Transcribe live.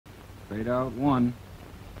Fade out 1.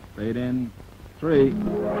 Fade in 3.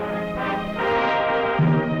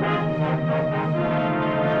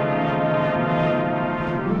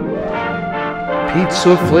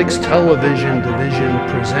 Pizza Flix Television Division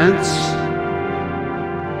presents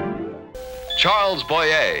Charles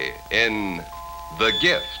Boyer in The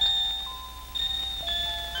Gift.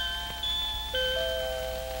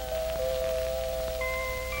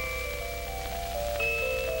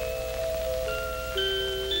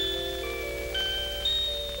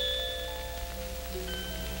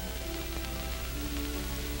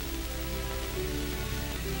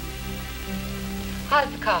 How's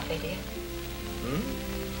the coffee, dear?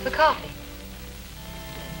 The coffee.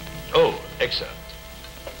 Oh, excellent.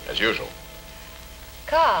 As usual.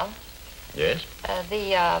 Carl, Yes?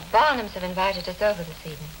 the Barnums have invited us over this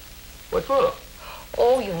evening. What for?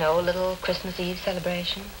 Oh, you know, a little Christmas Eve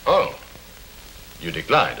celebration. Oh. You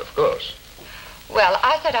declined, of course. Well,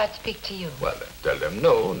 I said I'd speak to you. Well, then tell them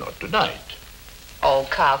no, not tonight. Oh,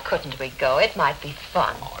 Carl, couldn't we go? It might be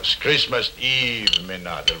fun. Oh, it's Christmas Eve,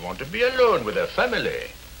 Minna. They'll want to be alone with their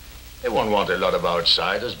family. They won't want a lot of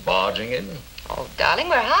outsiders barging in. Oh, darling,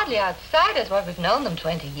 we're hardly outsiders. Well, we've known them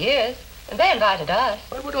 20 years. And they invited us.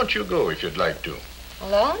 Well, why don't you go if you'd like to?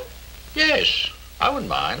 Alone? Yes. I wouldn't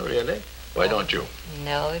mind, really. Why don't you?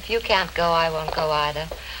 No, if you can't go, I won't go either.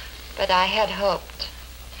 But I had hoped.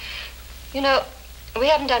 You know, we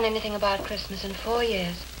haven't done anything about Christmas in 4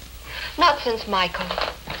 years. Not since Michael.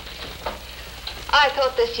 I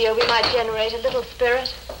thought this year we might generate a little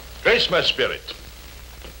spirit. Christmas spirit.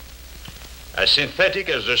 As synthetic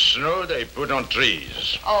as the snow they put on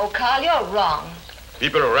trees. Oh, Carl, you're wrong.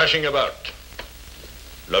 People rushing about,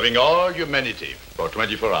 loving all humanity for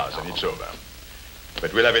 24 hours, and it's over.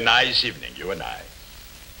 But we'll have a nice evening, you and I.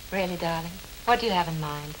 Really, darling? What do you have in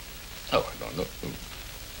mind? Oh, I don't know.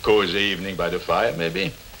 Cozy evening by the fire,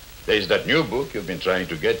 maybe. There's that new book you've been trying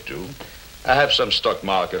to get to. I have some stock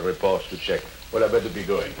market reports to check. Well, I better be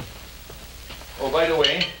going. Oh, by the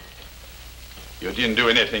way, you didn't do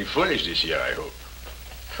anything foolish this year, I hope.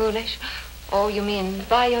 Foolish? Oh, you mean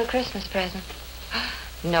buy you a Christmas present?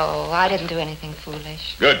 No, I didn't do anything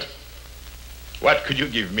foolish. Good. What could you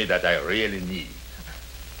give me that I really need?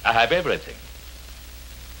 I have everything.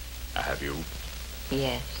 I have you.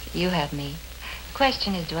 Yes, you have me. The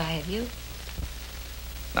question is, do I have you?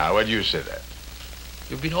 Now, why do you say that?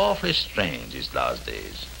 You've been awfully strange these last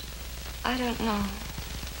days. I don't know.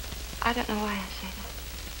 I don't know why I say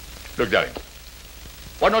that. Look, darling,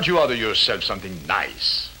 why don't you order yourself something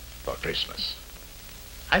nice for Christmas?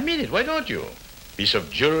 I mean it, why don't you? Piece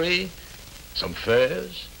of jewelry, some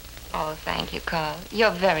furs. Oh, thank you, Carl.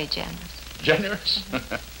 You're very generous. Generous?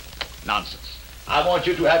 Nonsense. I want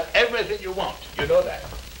you to have everything you want. You know that.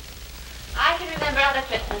 I can remember other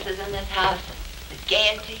Christmases in this house. The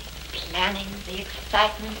gaiety, the planning, the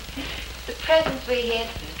excitement, the presents we hid,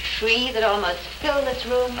 the tree that almost filled this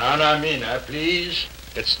room. Now, Mina, please.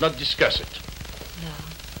 Let's not discuss it. No,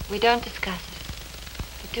 we don't discuss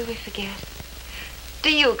it. But do we forget?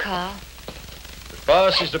 Do you, Carl? The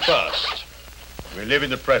past is the past. We live in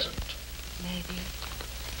the present. Maybe.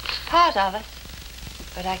 Part of us.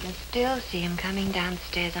 But I can still see him coming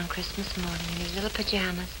downstairs on Christmas morning in his little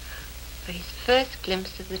pajamas for his first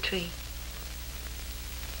glimpse of the tree.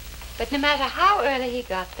 But no matter how early he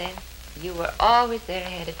got there, you were always there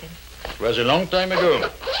ahead of him. It was a long time ago.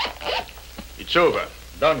 It's over.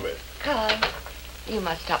 Done with. Carl, you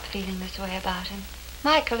must stop feeling this way about him.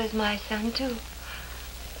 Michael is my son, too.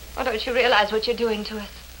 Oh, don't you realize what you're doing to us?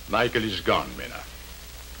 Michael is gone, Mina.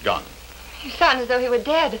 Gone. You sound as though he were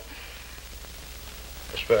dead.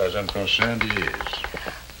 As far as I'm concerned, he is.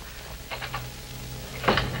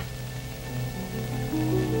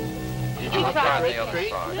 Did you try the other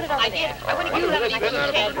side? I did. I want to give you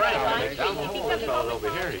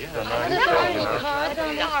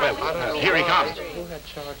Here he comes.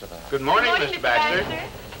 Good morning, Mr. Baxter.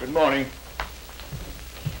 Good morning.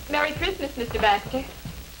 Merry Christmas, Mr. Baxter.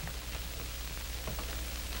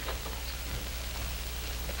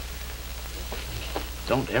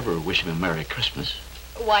 Don't ever wish him a Merry Christmas.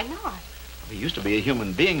 Why not? He used to be a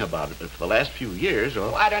human being about it, but for the last few years,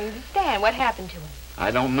 Oh, I don't understand. What happened to him?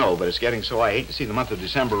 I don't know, but it's getting so I hate to see the month of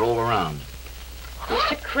December roll around.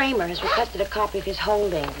 Mr. Kramer has requested a copy of his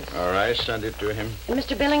holdings. All right, send it to him. And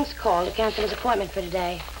Mr. Billings called to cancel his appointment for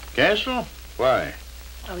today. Cancel? Why?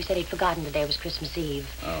 Oh, he said he'd forgotten today was Christmas Eve.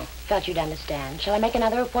 Oh. Felt you'd understand. Shall I make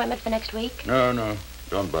another appointment for next week? No.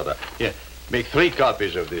 Don't bother. Here, make 3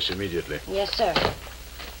 copies of this immediately. Yes, sir.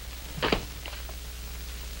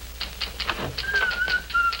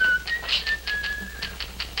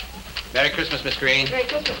 Merry Christmas, Miss Green. Merry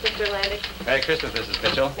Christmas, Mr. Landis. Merry Christmas, Mrs.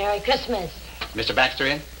 Mitchell. Merry Christmas. Mr. Baxter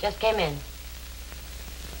in? Just came in.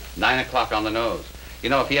 9 o'clock on the nose. You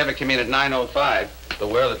know, if he ever came in at 9:05, the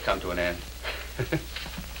world had come to an end.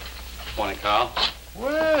 Morning, Carl.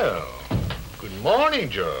 Well, good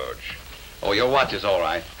morning, George. Oh, your watch is all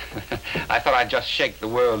right. I thought I'd just shake the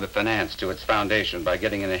world of finance to its foundation by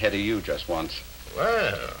getting in ahead of you just once.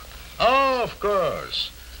 Well, oh, of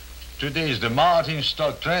course. Today is the Martin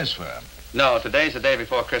stock transfer. No, today's the day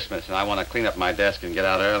before Christmas, and I want to clean up my desk and get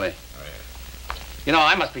out early. Oh, yeah. You know,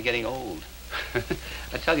 I must be getting old.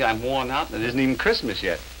 I tell you, I'm worn out, and it isn't even Christmas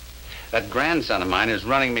yet. That grandson of mine is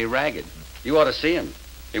running me ragged. You ought to see him.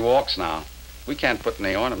 He walks now. We can't put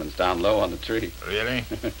any ornaments down low on the tree. Really?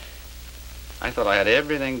 I thought I had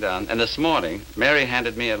everything done, and this morning, Mary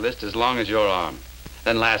handed me a list as long as your arm.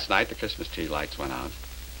 Then last night, the Christmas tree lights went out.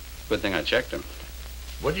 Good thing I checked them.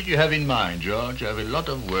 What did you have in mind, George? I have a lot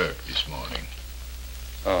of work this morning.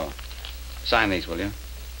 Oh, sign these, will you?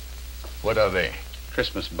 What are they?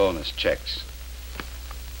 Christmas bonus checks.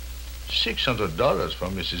 $600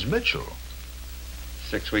 from Mrs. Mitchell.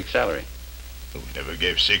 6 weeks' salary. We never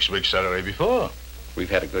gave 6 weeks' salary before.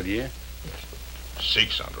 We've had a good year.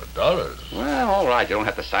 $600? Well, all right. You don't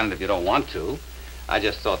have to sign it if you don't want to. I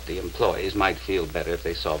just thought the employees might feel better if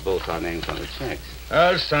they saw both our names on the checks.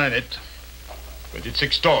 I'll sign it. But it's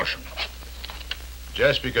extortion.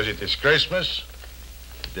 Just because it is Christmas,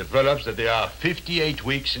 it develops that there are 58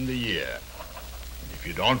 weeks in the year. And if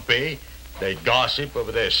you don't pay, they gossip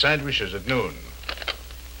over their sandwiches at noon.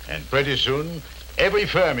 And pretty soon, every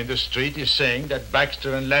firm in the street is saying that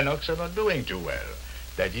Baxter and Lennox are not doing too well.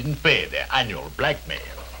 They didn't pay their annual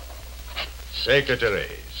blackmail.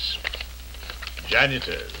 Secretaries,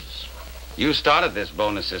 janitors. You started this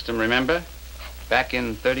bonus system, remember? Back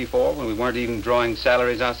in '34 when we weren't even drawing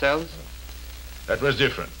salaries ourselves? That was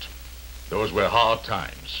different. Those were hard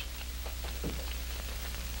times.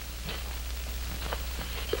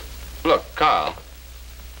 Look, Carl,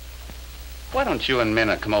 why don't you and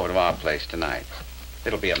Minna come over to our place tonight?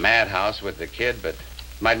 It'll be a madhouse with the kid, but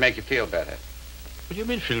it might make you feel better. What do you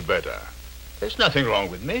mean, feel better? There's nothing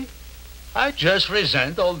wrong with me. I just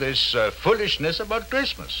resent all this foolishness about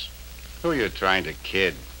Christmas. Who are you trying to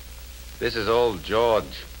kid? This is old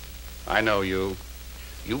George. I know you.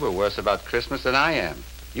 You were worse about Christmas than I am.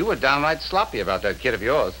 You were downright sloppy about that kid of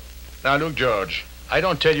yours. Now, look, George, I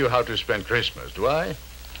don't tell you how to spend Christmas, do I?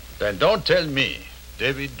 Then don't tell me,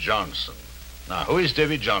 David Johnson. Now, who is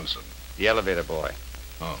David Johnson? The elevator boy.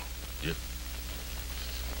 Oh, you...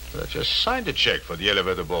 Well, I just signed a check for the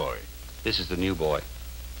elevator boy. This is the new boy.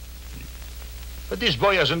 But this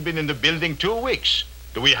boy hasn't been in the building 2 weeks.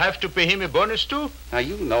 Do we have to pay him a bonus too? Now,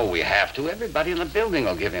 you know we have to. Everybody in the building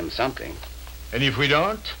will give him something. And if we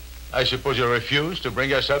don't, I suppose you'll refuse to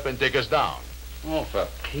bring us up and take us down. Oh, for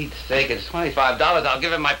Pete's sake, it's $25. I'll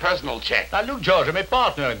give him my personal check. Now, look, George, I'm a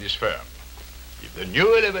partner in this firm. If the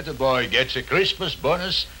new elevator boy gets a Christmas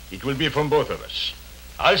bonus, it will be from both of us.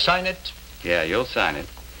 I'll sign it. Yeah, you'll sign it.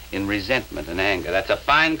 In resentment and anger. That's a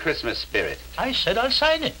fine Christmas spirit. I said I'll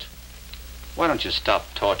sign it. Why don't you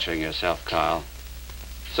stop torturing yourself, Carl?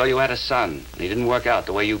 So you had a son, and he didn't work out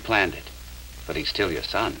the way you planned it. But he's still your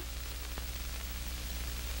son.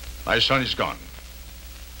 My son is gone.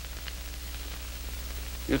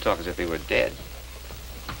 You talk as if he were dead.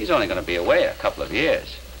 He's only going to be away a couple of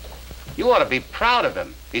years. You ought to be proud of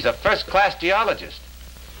him. He's a first-class geologist.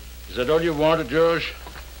 Is that all you wanted, George?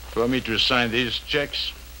 For me to sign these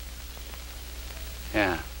checks?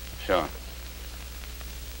 Yeah, sure.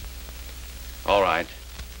 All right.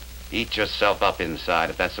 Eat yourself up inside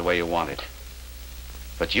if that's the way you want it.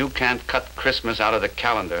 But you can't cut Christmas out of the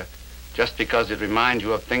calendar just because it reminds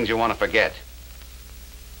you of things you want to forget.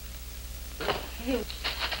 You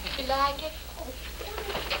like it?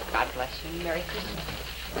 God bless you. Merry Christmas.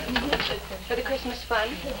 For the Christmas fun.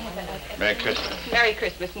 Merry Christmas. Merry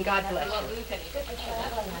Christmas and God bless you.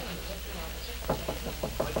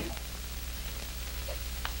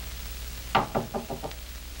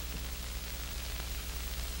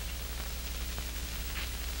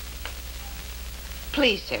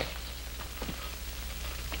 Please, sir.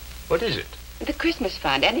 What is it? The Christmas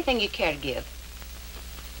fund. Anything you care to give.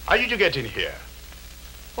 How did you get in here?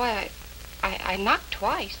 Why, I knocked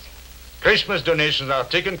twice. Christmas donations are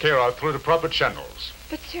taken care of through the proper channels.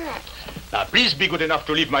 But, sir, Now, please be good enough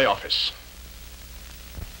to leave my office.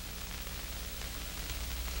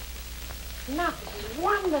 Look, this is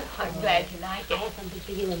wonderful. I'm glad you like I it. have something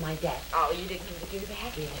for you in my desk. Oh, you didn't even do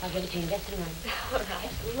that? Yes, I'll give it to you in just a moment. All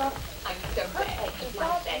right. Lovely. I'm so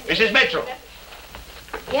glad. Mrs. Mitchell,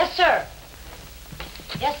 Yes, sir.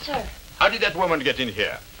 Yes, sir. how did that woman get in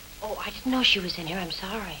here? Oh, I didn't know she was in here. I'm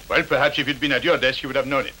sorry. Well, perhaps if you'd been at your desk, you would have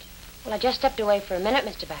known it. Well, I just stepped away for a minute,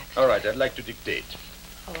 Mr. Baxter. All right, I'd like to dictate.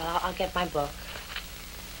 Oh, well, I'll get my book.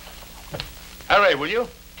 Hurry, will you?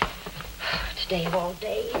 Today of all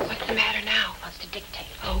days. What's the matter now? Wants to dictate.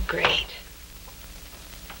 Oh, great.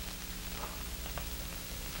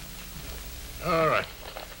 All right.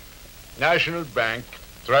 National Bank,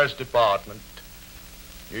 Trust Department,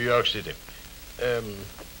 New York City.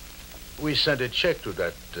 We sent a check to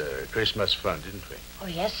that Christmas fund, didn't we? Oh,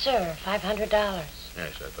 yes, sir. $500. Yes,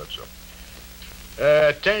 I thought so.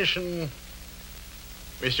 Attention,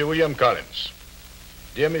 Mr. William Collins.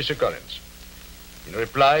 Dear Mr. Collins, in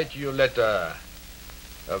reply to your letter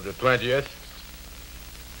of the 20th,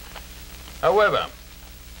 however,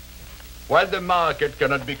 while the market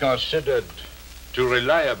cannot be considered too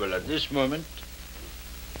reliable at this moment,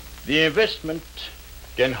 the investment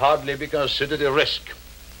can hardly be considered a risk.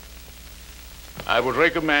 I would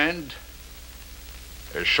recommend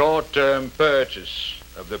a short-term purchase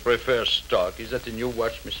of the preferred stock. Is that a new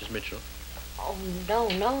watch, Mrs. Mitchell? Oh,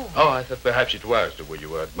 no. Oh, I thought perhaps it was the way you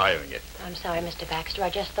were admiring it. I'm sorry, Mr. Baxter. I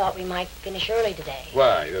just thought we might finish early today.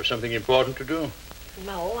 Why? You have something important to do?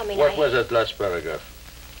 No, I mean, What was that last paragraph?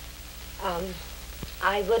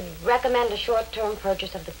 I would recommend a short-term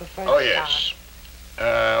purchase of the preferred Oh, stock. yes.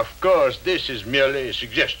 Of course, this is merely a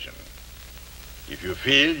suggestion. If you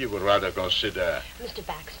feel you would rather consider... Mr.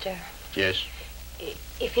 Baxter, Yes?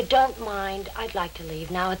 if you don't mind, I'd like to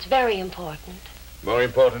leave now. It's very important. More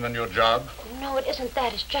important than your job? No, it isn't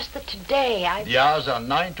that. It's just that today The hours are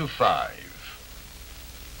 9 to 5.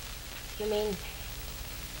 You mean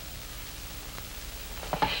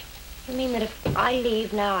that if I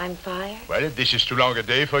leave now, I'm fired? Well, if this is too long a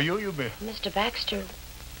day for you, you may... Mr. Baxter,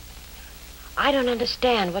 I don't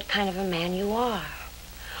understand what kind of a man you are.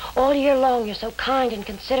 All year long, you're so kind and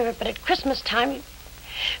considerate, but at Christmas time,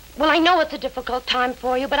 well, I know it's a difficult time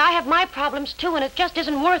for you, but I have my problems, too, and it just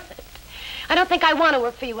isn't worth it. I don't think I want to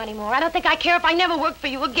work for you anymore. I don't think I care if I never work for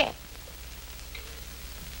you again.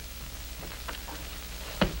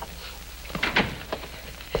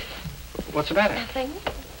 What's the matter? Nothing.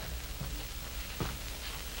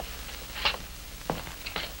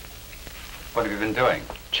 What have you been doing?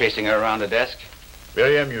 Chasing her around the desk?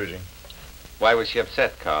 Very amusing. Why was she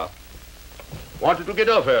upset, Carl? Wanted to get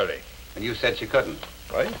off early. And you said she couldn't.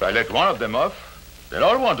 Well, if I let one of them off, they'll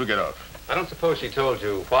all want to get off. I don't suppose she told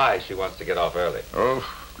you why she wants to get off early. Oh,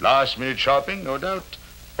 last-minute shopping, no doubt.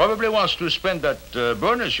 Probably wants to spend that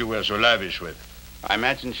bonus you were so lavish with. I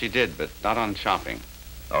imagine she did, but not on shopping.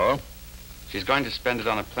 Oh? She's going to spend it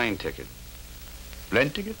on a plane ticket. Plane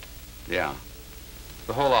ticket? Yeah.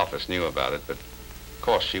 The whole office knew about it, but of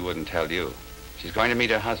course she wouldn't tell you. She's going to meet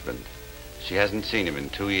her husband. She hasn't seen him in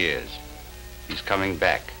 2 years. He's coming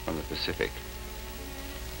back from the Pacific.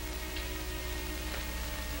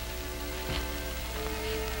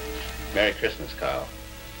 Merry Christmas, Carl.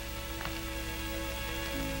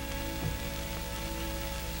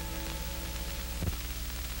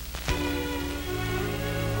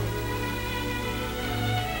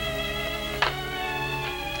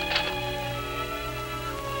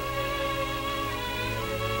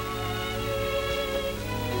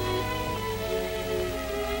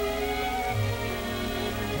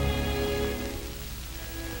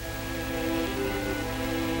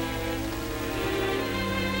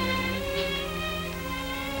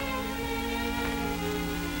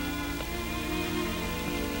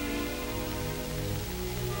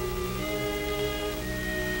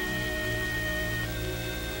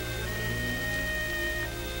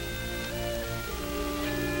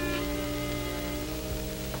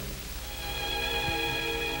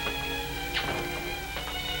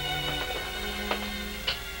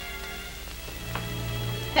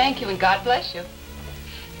 Thank you, and God bless you.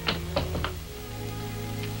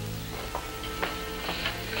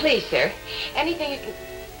 Please, sir, anything you can...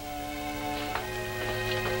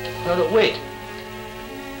 No, wait.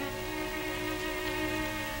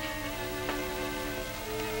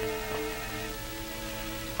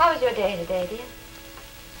 How was your day today, dear?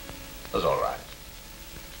 That's all right.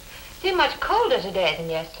 Seemed much colder today than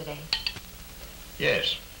yesterday.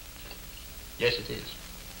 Yes. Yes, it is.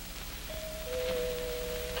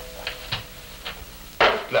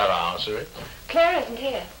 Clara, answer it. Claire isn't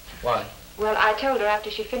here. Why? Well, I told her after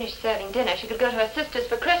she finished serving dinner she could go to her sister's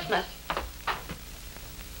for Christmas.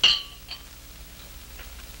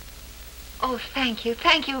 Oh, thank you.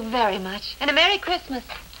 Thank you very much. And a Merry Christmas.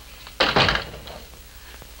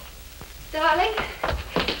 Darling.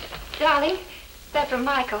 Darling, that's from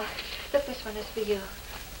Michael. Look, this one is for you.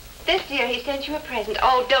 This year he sent you a present.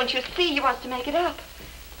 Oh, don't you see? He wants to make it up.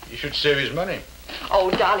 He should save his money.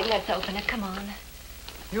 Oh, darling, let's open it. Come on.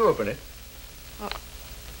 You open it.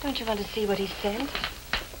 Don't you want to see what he sent?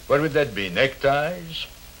 What would that be? Neckties?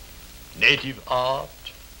 Native art?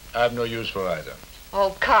 I have no use for either.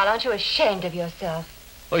 Oh, Carl, aren't you ashamed of yourself?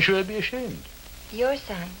 Why should I be ashamed? Your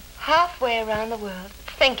son, halfway around the world,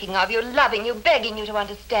 thinking of you, loving you, begging you to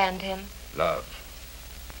understand him. Love.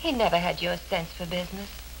 He never had your sense for business.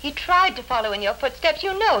 He tried to follow in your footsteps.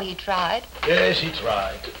 You know he tried. Yes, he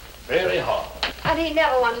tried. Very hard. And he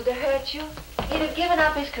never wanted to hurt you. He'd have given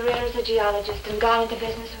up his career as a geologist and gone into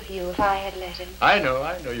business with you if I had let him. I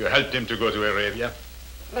know. You helped him to go to Arabia.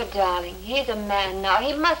 But, darling, he's a man now.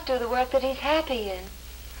 He must do the work that he's happy in.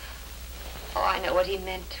 Oh, I know what he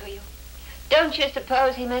meant to you. Don't you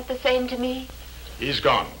suppose he meant the same to me? He's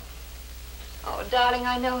gone. Oh, darling,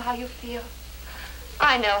 I know how you feel.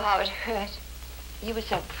 I know how it hurt. You were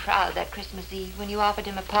so proud that Christmas Eve when you offered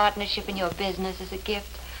him a partnership in your business as a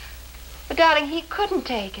gift. But, darling, he couldn't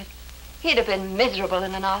take it. He'd have been miserable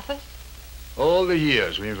in an office. All the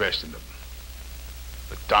years we invest in them.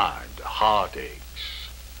 The time, the heartaches,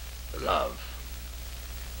 the love.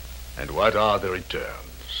 And what are the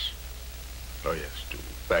returns? Oh, yes, 2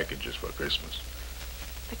 packages for Christmas.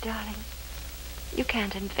 But, darling, you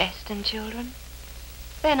can't invest in children.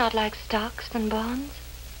 They're not like stocks and bonds.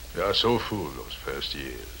 They are so full those first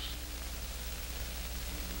years.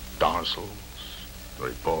 Dancels,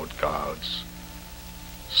 report cards,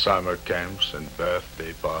 summer camps and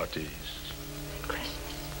birthday parties.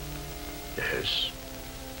 Christmas. Yes.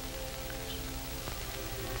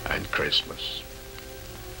 And Christmas.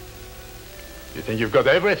 You think you've got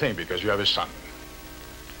everything because you have a son.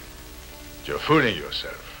 But you're fooling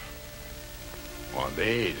yourself. One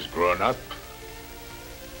day he's grown up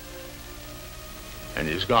and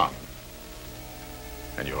he's gone.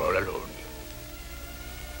 And you're all alone.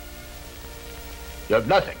 You have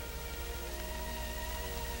nothing.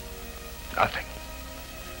 Nothing.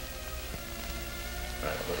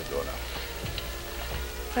 Right, I've got to go now.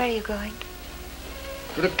 Where are you going?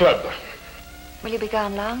 To the club. Will you be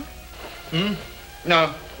gone long?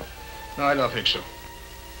 No. No, I don't think so.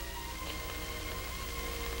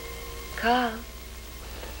 Carl.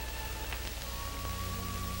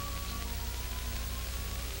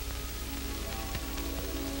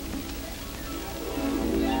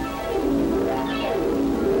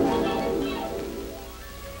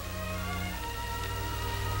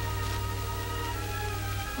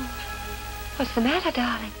 What's the matter,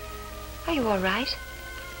 darling? Are you all right?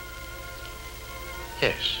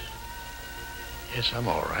 Yes. Yes, I'm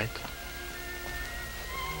all right.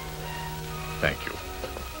 Thank you.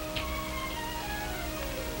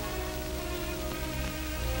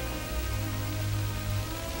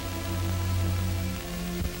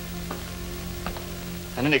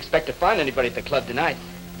 I didn't expect to find anybody at the club tonight.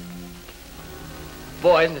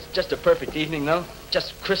 Boy, isn't this just a perfect evening, though?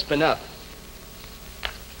 Just crisp enough.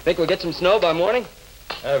 Think we'll get some snow by morning?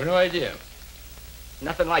 I have no idea.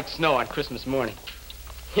 Nothing like snow on Christmas morning.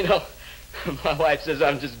 You know, my wife says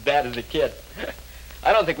I'm just bad as a kid.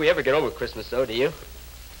 I don't think we ever get over Christmas, though, do you?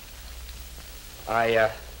 I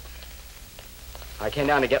came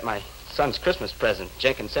down to get my son's Christmas present.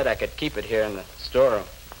 Jenkins said I could keep it here in the storeroom.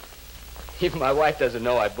 Even my wife doesn't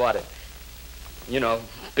know I bought it. You know,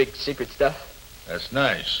 big secret stuff. That's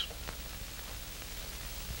nice.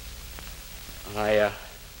 I'd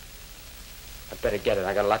better get it.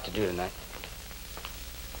 I got a lot to do tonight.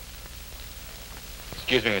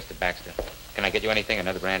 Excuse me, Mr. Baxter. Can I get you anything?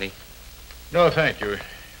 Another brandy? No, thank you.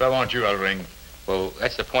 If I want you, I'll ring. Well,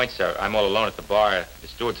 that's the point, sir. I'm all alone at the bar. The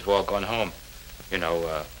stewards have all gone home. You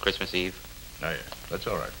know, Christmas Eve. Oh, yeah. That's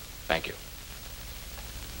all right. Thank you.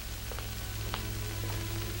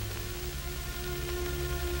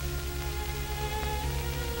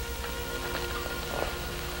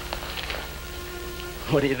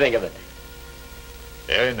 What do you think of it?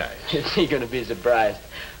 Very nice. Is he going to be surprised?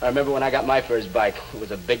 I remember when I got my first bike. It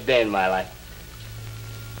was a big day in my life.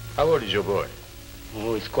 How old is your boy?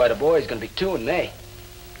 Oh, he's quite a boy. He's going to be 2 in May.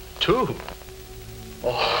 2?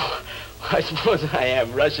 Oh, I suppose I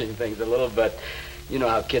am rushing things a little, but you know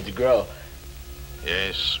how kids grow.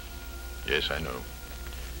 Yes. Yes, I know.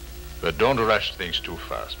 But don't rush things too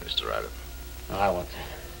fast, Mr. Adam. No, I won't, sir.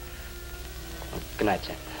 Oh, good night,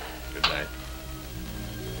 sir. Good night.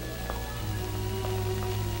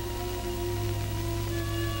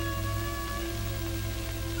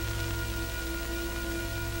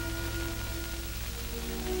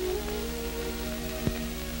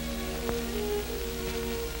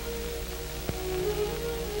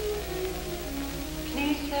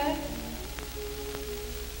 Please, sir.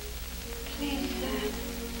 Please, sir.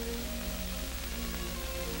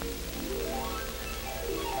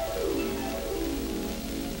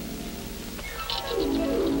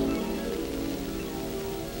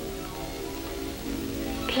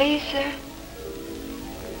 Please, sir.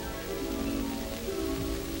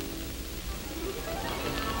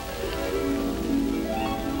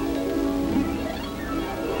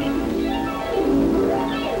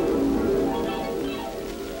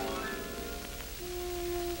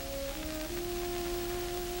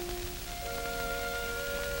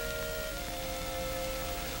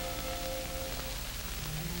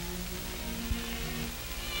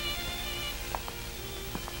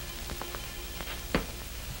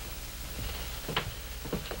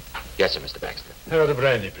 Yes, sir, Mr. Baxter. The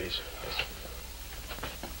brandy, please.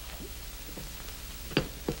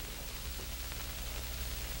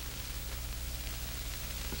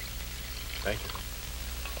 Thank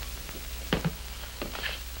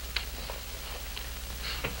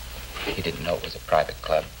you. He didn't know it was a private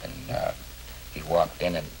club, and he walked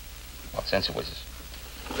in and, well, since it was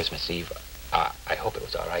Christmas Eve, I hope it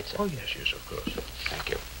was all right, sir. Oh, yes, yes, of course. Thank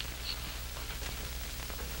you.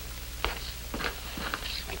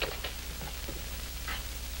 Thank you.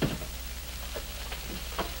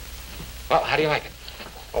 Well, how do you like it?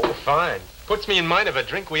 Oh, fine. Puts me in mind of a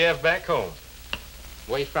drink we have back home.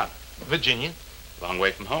 Where you from? Virginia. Long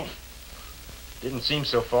way from home. Didn't seem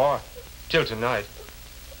so far. Till tonight.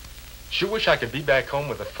 Sure wish I could be back home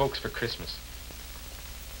with the folks for Christmas.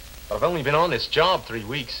 But I've only been on this job 3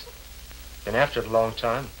 weeks. Been after it a long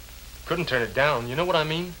time. Couldn't turn it down. You know what I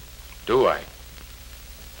mean? Do I?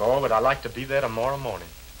 Oh, but I'd like to be there tomorrow morning.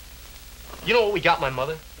 You know what we got my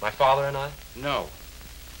mother, my father, and I? No.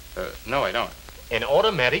 No, I don't. An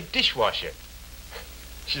automatic dishwasher.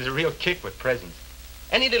 She's a real kick with presents.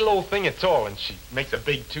 Any little old thing at all, and she makes a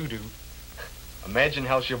big to-do. Imagine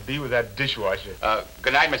how she'll be with that dishwasher.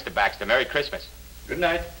 Good night, Mr. Baxter. Merry Christmas. Good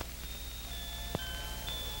night.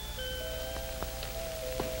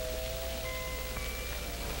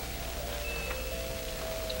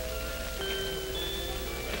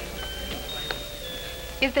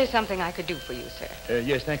 Is there something I could do for you, sir?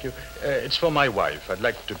 Yes, thank you. It's for my wife. I'd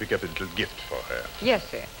like to pick up a little gift for her. Yes,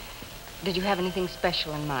 sir. Did you have anything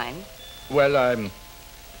special in mind? Well,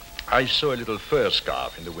 I saw a little fur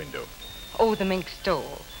scarf in the window. Oh, the mink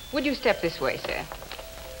stole. Would you step this way, sir?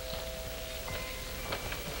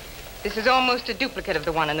 This is almost a duplicate of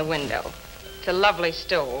the one in the window. It's a lovely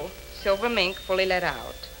stole, silver mink, fully let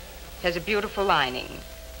out. Has a beautiful lining.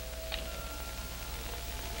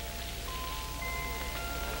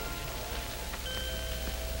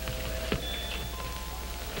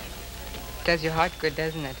 Does your heart good,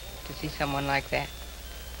 doesn't it, to see someone like that?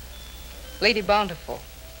 Lady Bountiful.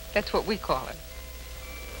 That's what we call her.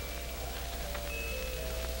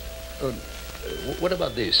 What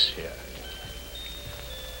about this here?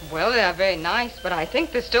 Well, they are very nice, but I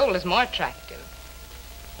think the stole is more attractive.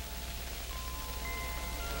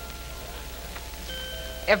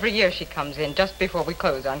 Every year she comes in just before we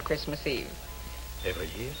close on Christmas Eve. Every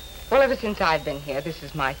year? Well, ever since I've been here, this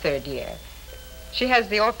is my 3rd year. She has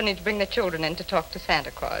the orphanage bring the children in to talk to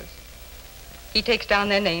Santa Claus. He takes down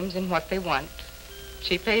their names and what they want.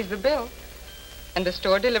 She pays the bill, and the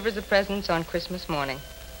store delivers the presents on Christmas morning.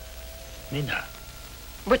 Nina.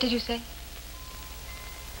 What did you say?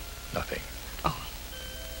 Nothing. Oh.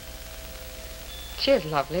 She is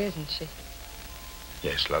lovely, isn't she?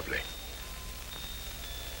 Yes, lovely.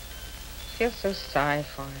 I feel so sorry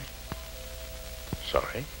for her.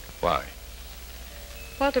 Sorry? Why?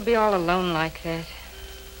 Well, to be all alone like that.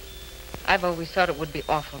 I've always thought it would be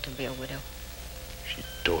awful to be a widow. She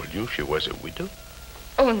told you she was a widow?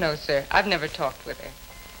 Oh, no, sir. I've never talked with her.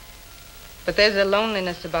 But there's a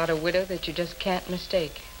loneliness about a widow that you just can't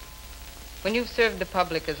mistake. When you've served the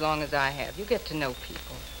public as long as I have, you get to know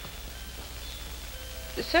people.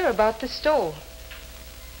 Sir, about the stole.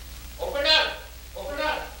 Open up! Open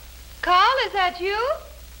up! Carl, is that you?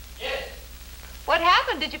 Yes. What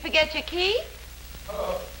happened? Did you forget your key?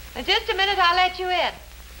 Oh. In just a minute, I'll let you in.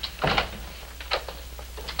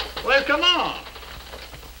 Well, come on.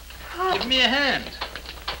 Give me a hand.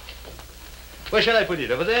 Where shall I put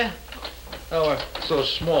it? Over there? Oh, so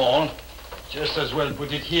small. Just as well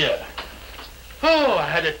put it here. Oh, I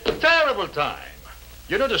had a terrible time.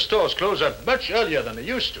 You know, the stores close up much earlier than they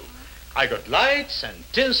used to. I got lights and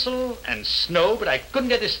tinsel and snow, but I couldn't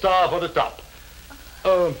get a star for the top.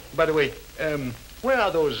 Oh, by the way, where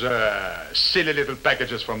are those silly little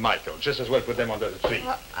packages from Michael? Just as well put them under the tree.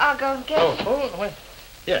 Well, I'll go and get them. Oh, well,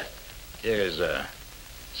 here. Here is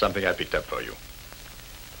something I picked up for you.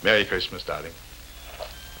 Merry Christmas, darling.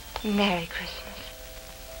 Merry Christmas.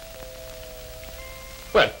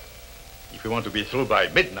 Well, if we want to be through by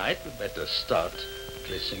midnight, we'd better start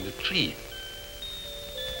dressing the tree.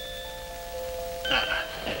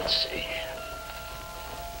 Let's see.